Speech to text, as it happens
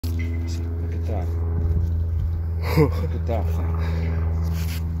that. Look at that thing.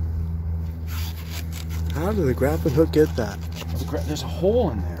 How did the grappling hook get that? There's a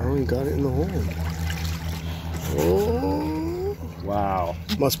hole in there. Oh, you got it in the hole. Oh. Wow.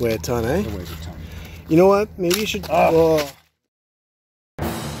 Must weigh a ton, eh? It weighs a ton. You know what? Maybe you should... Oh.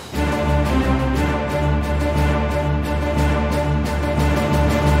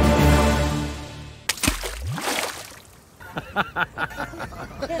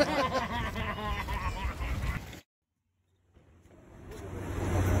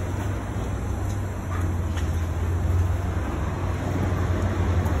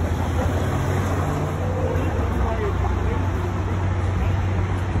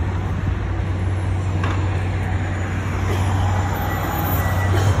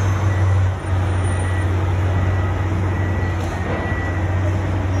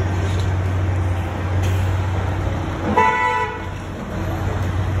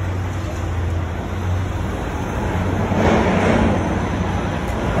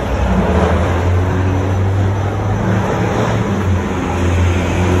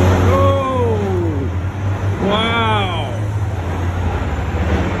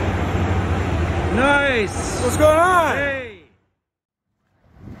 What's going on? Hey!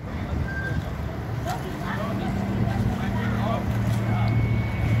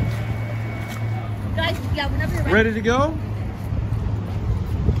 Guys, yeah, whenever you're Ready to go?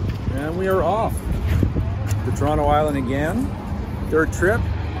 And we are off to Toronto Island again. Third trip.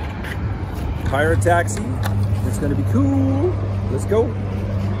 Pirate taxi. It's going to be cool. Let's go.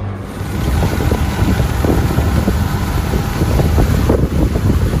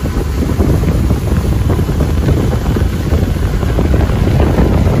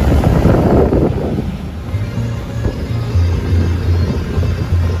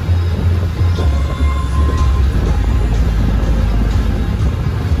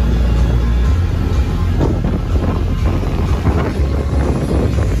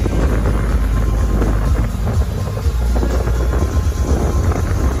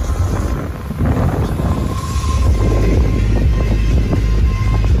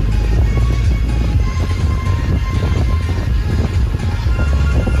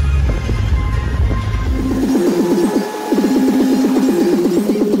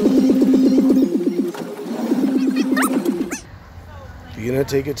 If you're gonna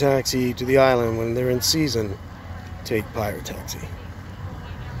take a taxi to the island when they're in season, take Pirate Taxi.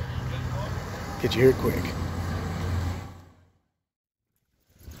 Get you here quick.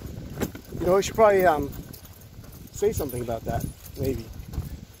 You know, we should probably say something about that, maybe.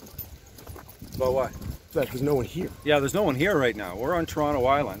 About what? That there's no one here. Yeah, there's no one here right now. We're on Toronto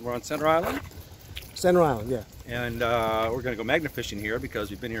Island. We're on Center Island. Center Island, yeah. And we're going to go magna fishing here because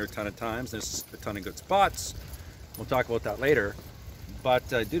we've been here a ton of times. There's a ton of good spots. We'll talk about that later. But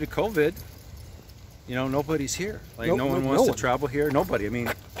due to COVID, you know, nobody's here. Like, Nope, no one no wants one. to travel here. Nobody. I mean,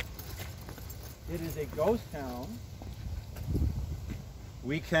 it is a ghost town.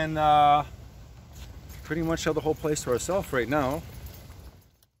 We can pretty much have the whole place to ourselves right now.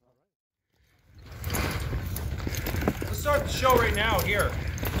 Let's start the show right now here.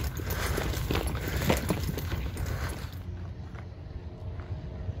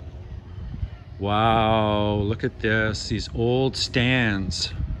 Wow, look at this, these old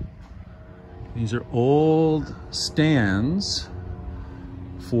stands. These are old stands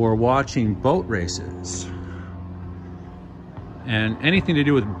for watching boat races. And anything to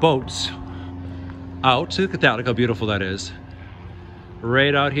do with boats out. So look at that, look how beautiful that is.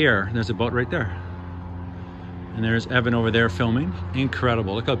 Right out here, there's a boat right there. And there's Evan over there filming.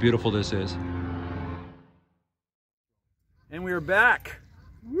 Incredible, look how beautiful this is. And we are back.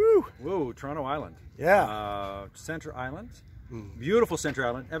 Woo! Whoa, Toronto Island. Yeah. Center Island. Beautiful Center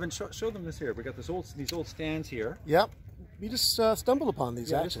Island. Evan, show them this here. We got these old stands here. Yep. We just stumbled upon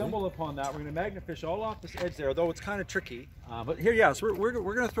these, Yeah, actually. just stumbled upon that. We're going to magnafish all off this edge there, though it's kind of tricky. But here, yeah, so we're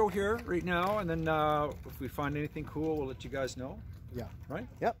going to throw here right now, and then if we find anything cool, we'll let you guys know. Yeah. Right?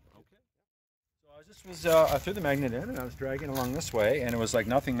 Yep. Okay. So I threw the magnet in, and I was dragging along this way, and it was like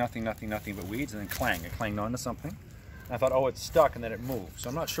nothing but weeds, and then clang. It clanged onto something. And I thought, oh, it's stuck, and then it moved. So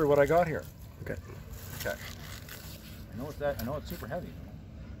I'm not sure what I got here. Okay. Okay. I know it's super heavy.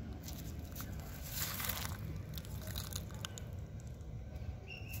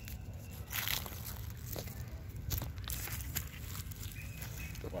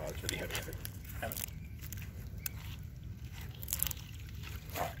 Wow, it's really heavy. Have it.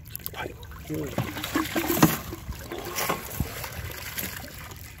 All right, it's a big pipe.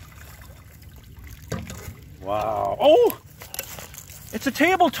 Wow. Oh! It's a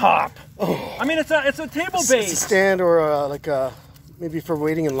tabletop. I mean, it's a table base. It's a stand or maybe for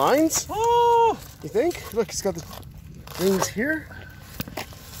waiting in lines. Oh, cool. You think? Look, it's got the rings here.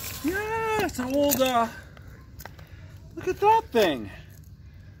 Yeah, it's an old, look at that thing.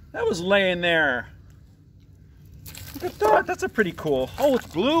 That was laying there. Look at that, that's a pretty cool. Oh, it's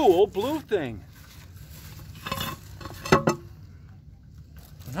blue, old blue thing.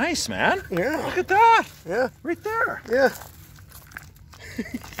 Nice, man. Yeah. Look at that. Yeah. Right there. Yeah.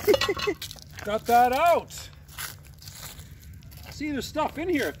 Got that out. See, there's stuff in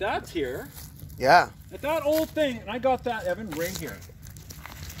here if that's here. Yeah. At that old thing, and I got that, Evan, right here.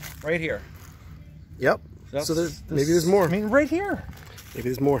 Right here. Yep. So maybe there's more. I mean, right here. Maybe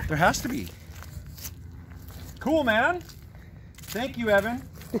there's more. There has to be. Cool, man. Thank you, Evan.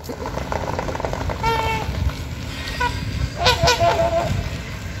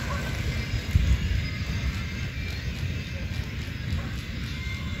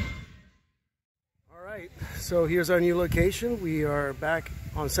 All right. So here's our new location. We are back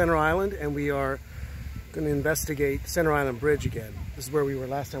on Center Island, and we are going to investigate Center Island Bridge again. This is where we were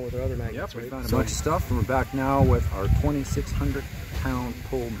last time with our other magnets, Yep, we right? found a bunch of stuff, and we're back now with our 2,600 pound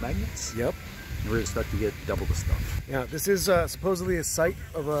pole magnets. Yep. And we're expecting to get double the stuff. Yeah, this is supposedly a site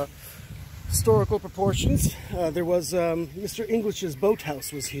of historical proportions. There was Mr. English's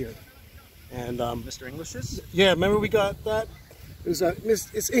boathouse was here, and Mr. English's? yeah, remember we got that? It was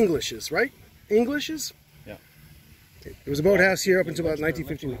it's English's, right? English's? Yeah. There was a boathouse here up until about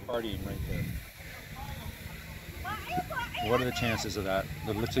 1959. Partying right there. What are the chances of that?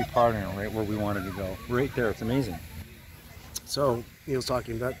 They're literally partying right where we wanted to go. Right there, it's amazing. So Neil's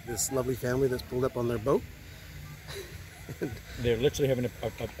talking about this lovely family that's pulled up on their boat. They're literally having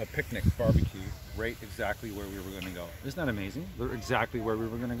a picnic barbecue right exactly where we were going to go. Isn't that amazing? They're exactly where we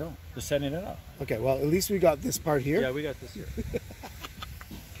were going to go. They're setting it up. Okay, well, at least we got this part here. Yeah, we got this here.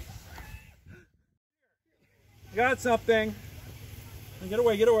 Got something. Get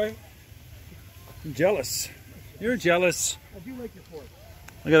away, get away. I'm jealous. You're jealous. I do like your fork.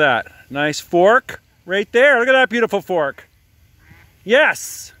 Look at that. Nice fork right there. Look at that beautiful fork.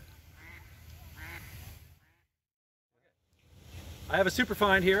 Yes. I have a super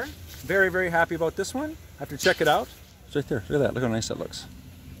find here. Very, very happy about this one. I have to check it out. It's right there. Look at that. Look how nice that looks.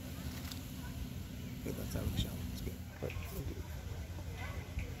 That's out of the shell. It's good.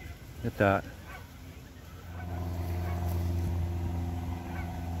 Look at that.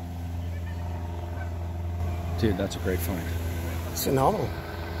 Dude, that's a great find. It's phenomenal.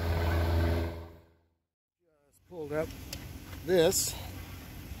 Just pulled up this.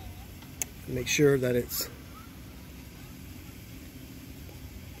 Make sure that it's.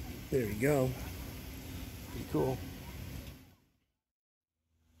 There we go. Pretty cool.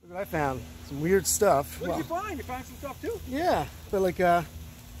 Look what I found. Some weird stuff. What did you find? You found some stuff too? Yeah, but like not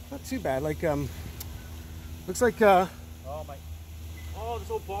too bad. Like looks like Oh my. Oh, this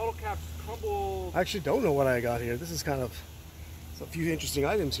old bottle cap's crumbled. I actually don't know what I got here. This is kind of a few interesting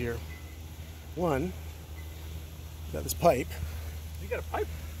items here. One, got this pipe. You got a pipe?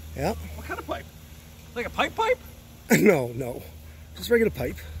 Yeah. What kind of pipe? Like a pipe? No. Just regular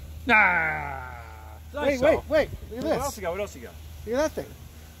pipe. Nah. Wait. Look at What this. else you got? What else you got? Look at that thing.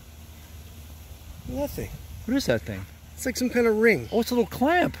 Look at that thing. What is that thing? It's like some kind of ring. Oh, it's a little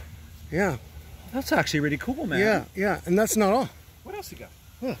clamp. Yeah. That's actually really cool, man. Yeah. And that's not all. What else you got?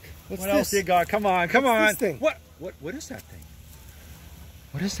 Look. What's What this? else you got? Come on. What's this thing? What is that thing?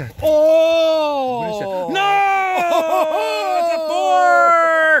 What is that thing? Oh! What is that? No! It's a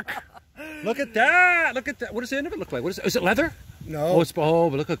fork! Look at that! Look at that! What does the end of it look like? What is it leather? No. Oh, it's but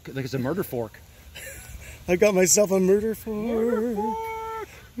look like it's a murder fork. I got myself a murder fork. Murder fork!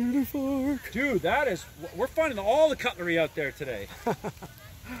 Murder fork. Dude, we're finding all the cutlery out there today.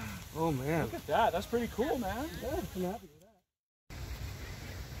 Oh man. Look at that. That's pretty cool, man. Yeah.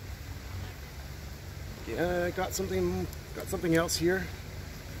 Yeah, got something else here.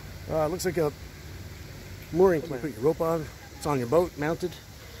 Looks like a mooring clamp. Put your rope on. It's on your boat, mounted,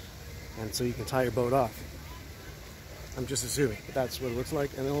 and so you can tie your boat off. I'm just assuming, but that's what it looks like.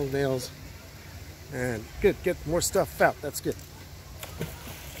 And the old nails. And good, get more stuff out. That's good.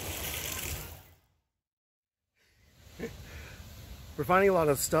 We're finding a lot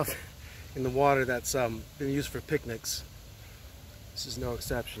of stuff in the water that's been used for picnics. This is no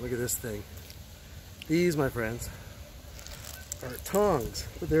exception. Look at this thing. These, my friends, are tongs,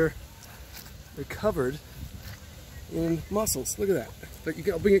 but they're covered in mussels. Look at that. But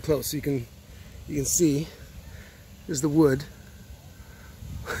I'll bring it close so you can see. There's the wood,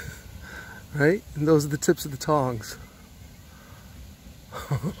 right? And those are the tips of the tongs.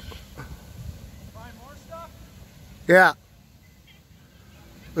 Find more stuff? Yeah.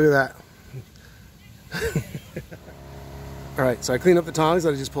 Look at that. All right, so I cleaned up the tongs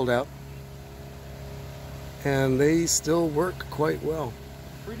that I just pulled out. and they still work quite well.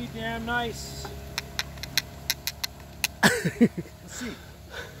 Pretty damn nice. Let's see.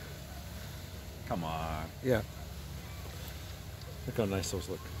 Come on. Yeah. Look how nice those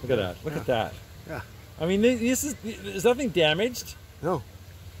look. Look at that. Look at that. Yeah. I mean, there's nothing damaged. No.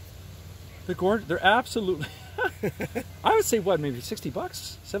 They're absolutely. I would say what, maybe 60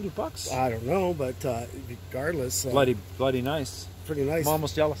 bucks, 70 bucks. I don't know, but regardless, bloody nice. Pretty nice. I'm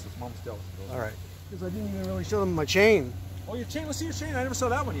almost jealous. I'm almost jealous. All right. Because I didn't even really show them my chain. Oh, your chain. Let's see your chain. I never saw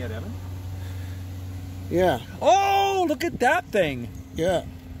that one yet, Evan. Yeah. Oh, look at that thing. Yeah.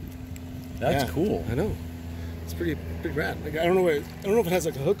 That's cool. I know. It's pretty rad. Like, I don't know if it has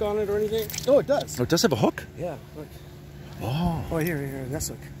like a hook on it or anything. Oh, it does. Oh, it does have a hook? Yeah. Look. Oh. Oh, here. That's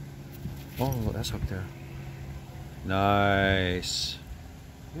hook. Oh, that's hook there. Nice.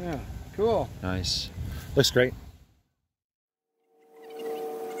 Yeah. Cool. Nice. Looks great.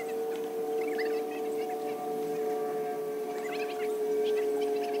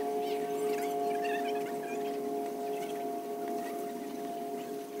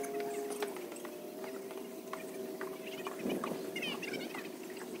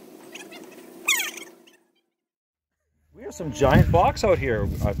 We have some giant box out here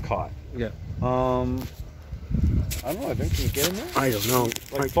I've caught. Yeah. I don't know, Evan, can you get in there? I don't know.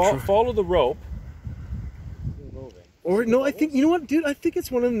 Like follow the rope. Or no, I think, you know what, dude? I think it's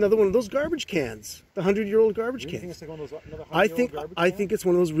another one of those garbage cans. The 100-year-old garbage cans. Think it's like one of those, another 100-year-old I think it's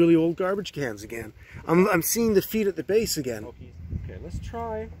one of those really old garbage cans again. I'm seeing the feet at the base again. Okay, let's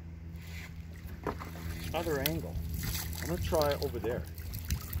try other angle. I'm gonna try over there.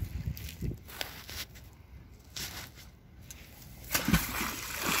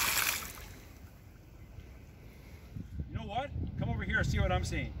 You know what? Come over here, see what I'm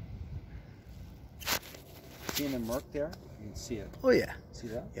seeing. Seeing the murk there? You can see it. Oh yeah. See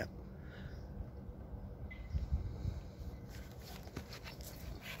that? Yeah.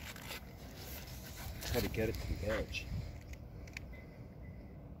 Try to get it to the edge.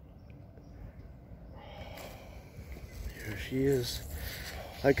 There she is.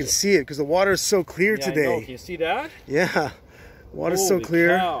 I can see it because the water is so clear today. I know. Can you see that? Yeah. Water's so Holy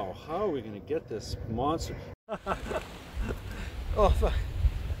clear. Cow. How are we going to get this monster? Oh, fuck.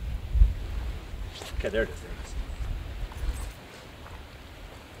 Okay, there it is.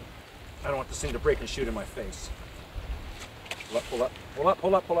 I don't want this thing to break and shoot in my face. Pull up, pull up, pull up,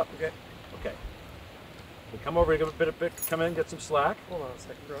 pull up, pull up. Okay. Okay. We come over, give a bit, come in, get some slack. Hold on a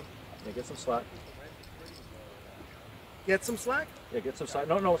second, bro. Yeah, get some slack. Get some slack? Yeah, get some slack.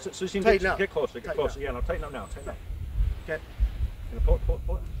 No, so you can get closer, get closer. Yeah, no, tighten up now, tighten up. Okay. Pull it.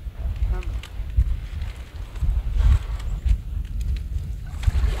 Pull.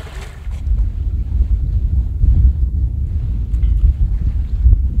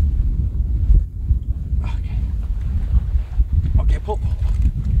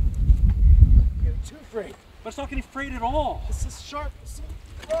 You're too afraid. But it's not getting frayed at all. This is sharp. So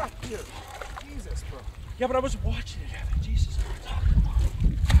rough here. Jesus, bro. Yeah, but I was watching it, Evan. Jesus.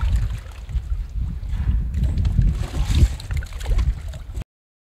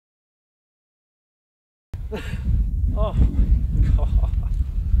 Oh my God.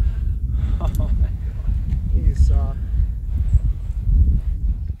 Oh my God. You saw.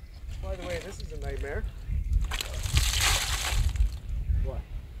 By the way, this is a nightmare. What?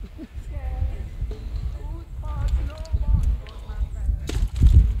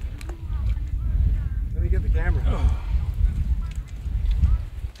 Let me get the camera.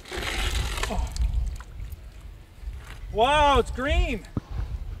 Oh. Wow, it's green.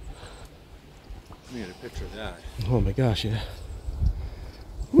 Let me get a picture of that. Oh my gosh, yeah.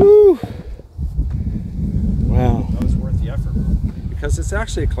 Woo! Wow. That was worth the effort. Because it's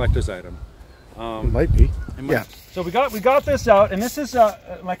actually a collector's item. It might be. Yeah. So we got this out, and this is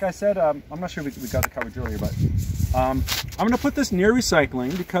like I said, I'm not sure we got the coverage earlier, but I'm going to put this near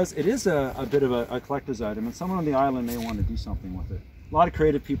recycling because it is a bit of a collector's item, and someone on the island may want to do something with it. A lot of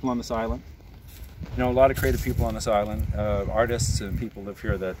creative people on this island. You know, a lot of creative people on this island, artists and people live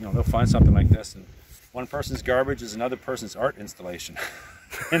here that, you know, they'll find something like this, and one person's garbage is another person's art installation.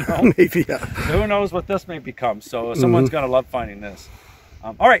 You know, Maybe, yeah. So who knows what this may become? So someone's gonna love finding this.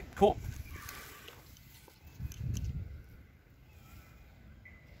 All right, cool.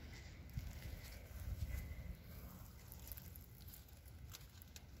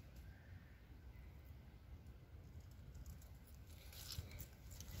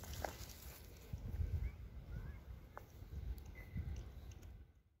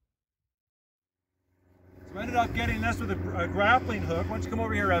 So I ended up getting this with a grappling hook. Why don't you come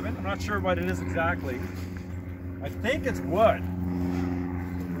over here, Evan? I'm not sure what it is exactly. I think it's wood.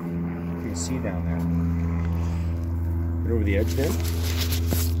 You can see down there. Right over the edge there.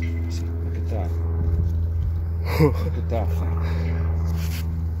 See, look at that. Look at that thing.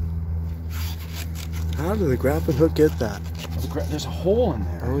 How did the grappling hook get that? There's a hole in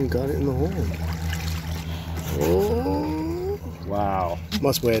there. Oh, he got it in the hole. Oh. Wow.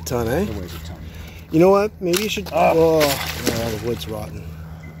 Must weigh a ton, eh? It weighs a ton. You know what? Maybe you should... Oh, the wood's rotten.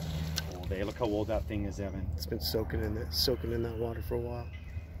 Oh, there. Look how old that thing is, Evan. It's been soaking in that water for a while.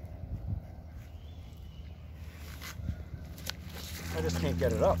 I just can't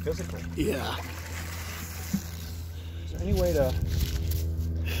get it up physically. Yeah. Is there any way to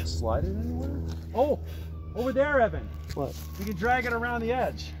slide it anywhere? Oh, over there, Evan. What? You can drag it around the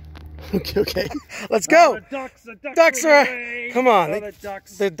edge. Okay. Let's go. The Ducks are. away. Come on. The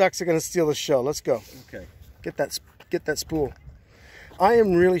ducks. The ducks are gonna steal the show. Let's go. Okay. Get that spool. I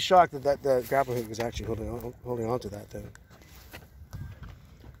am really shocked that the grappling hook was actually holding on to that thing.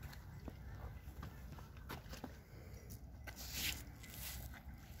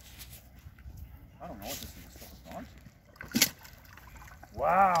 I don't know what this thing is supposed on.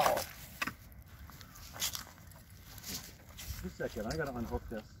 Wow. Just a second, I gotta unhook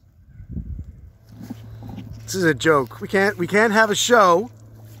this. This is a joke. We can't have a show.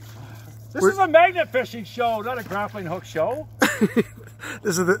 This is a magnet fishing show, not a grappling hook show.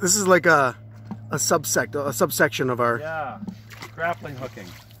 This is like a subsection of our. Yeah, grappling hooking.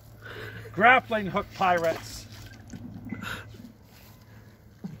 Grappling hook pirates.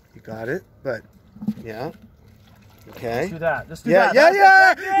 You got it, but yeah. Okay. Let's do that. Let's do Yeah,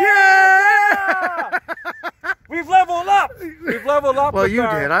 that. yeah. We've leveled up. We've leveled up. Well, with you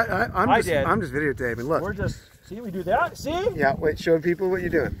our... did. I did. I'm just videotaping. Look. We're just. See, we do that. See? Yeah. Wait. Show people what you're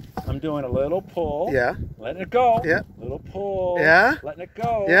doing. I'm doing a little pull. Yeah. Letting it go. Yeah. Little pull. Yeah. Letting it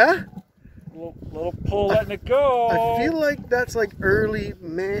go. Yeah. Little pull, letting it go. I feel like that's like early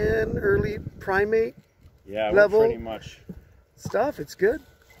primate. Yeah, level. pretty much. Stuff. It's good.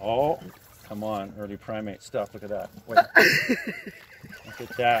 Oh, come on, early primate stuff. Look at that. Wait. Look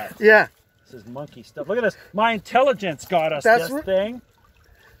at that. Yeah. This is monkey stuff. Look at this. My intelligence got us That's this thing.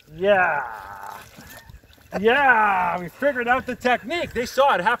 Yeah. Yeah, we figured out the technique. They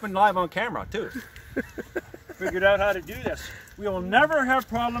saw it happen live on camera, too. Figured out how to do this. We will never have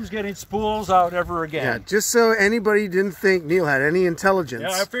problems getting spools out ever again. Yeah, just so anybody didn't think Neil had any intelligence.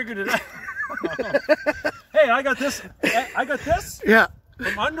 Yeah, I figured it out. Hey, I got this. I got this. Yeah.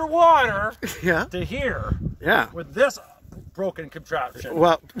 From underwater Yeah. to here. Yeah. With this broken contraption.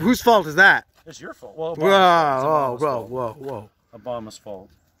 Well, whose fault is that? It's your fault. Well, Whoa. Obama's fault.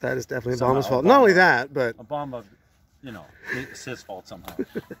 That is definitely Somehow Obama's fault. Obama. Not only that, but Obama, you know, it's his fault somehow.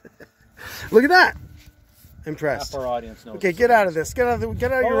 look at that. Impressed. Half our audience knows. Okay, get out of this. Get out of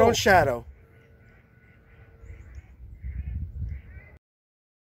your own shadow.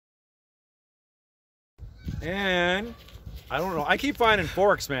 And I don't know. I keep finding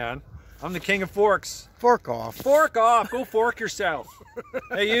forks, man. I'm the king of forks. Fork off. Fork off. Go fork yourself.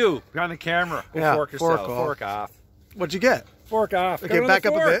 Hey, you behind the camera. Go Yeah, fork yourself. fork off. Fork off. What'd you get? Fork off. Okay, back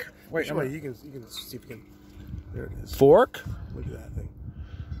up a bit. Wait, you can see if you can. There it is. Fork. Look at that thing.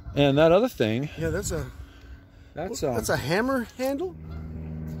 And that other thing. Yeah, that's a a hammer handle.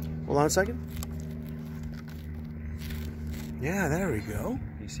 Hold on a second. Yeah, there we go.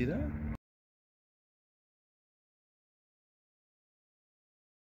 You see that?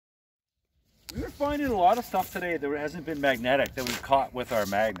 We were finding a lot of stuff today that hasn't been magnetic that we've caught with our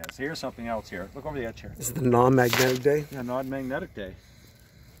magnets. Here's something else here. Look over the edge here. This is the non-magnetic day. Yeah, non-magnetic day.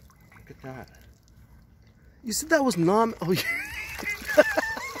 Look at that. You said that was non. Oh,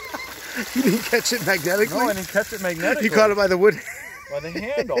 you didn't catch it magnetically? No, I didn't catch it magnetically. You caught it by the wood. By the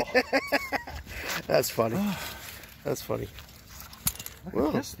handle. That's funny. That's funny. Look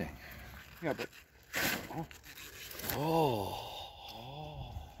at this thing. Yeah, but. Oh.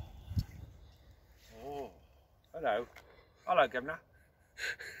 Hello. Hello, Governor.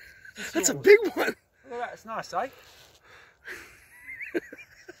 That's a big one. Look at that. It's nice, eh?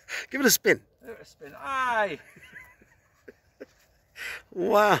 Give it a spin. Give it a spin. Aye.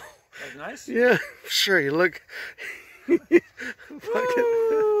 Wow. That's nice. Yeah, sure. You look. Fucking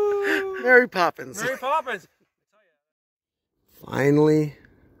Mary Poppins. Mary Poppins. Finally,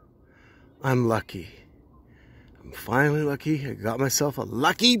 I'm lucky. I'm finally lucky. I got myself a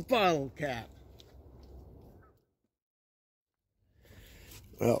lucky bottle cap.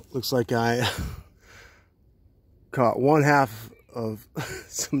 Well, looks like I caught one half of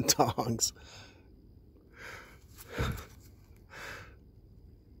some tongs.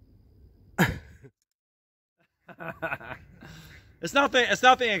 It's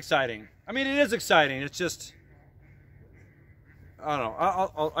nothing exciting. I mean, it is exciting. It's just, I don't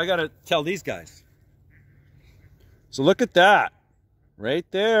know. I gotta tell these guys. So look at that. Right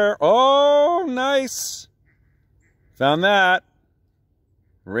there. Oh, nice. Found that.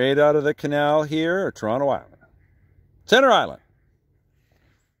 Right out of the canal here, or Toronto Island. Center Island.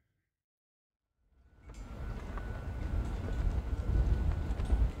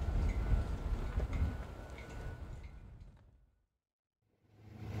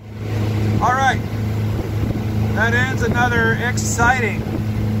 All right. That ends another exciting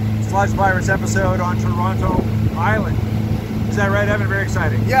Sludge Pirates episode on Toronto Island. Is that right, Evan? Very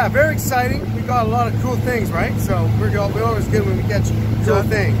exciting. Yeah, very exciting. We got a lot of cool things, right? So we're always good when we catch cool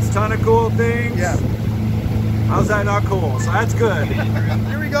things. Ton of cool things. Yeah. How's that not cool? So that's good.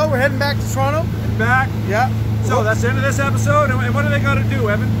 Here we go. We're heading back to Toronto. Back. Yeah. So that's the end of this episode. And what do they got to do,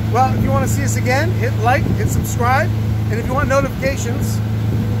 Evan? Well, if you want to see us again, hit like, hit subscribe, and if you want notifications,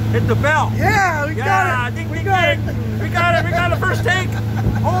 hit the bell. Yeah, we got it. We got it. We got it. We got the first take.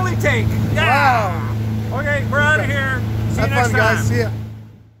 Only take. Yeah. Wow. Okay, we're out of here. See you next time. Have fun, guys. See ya.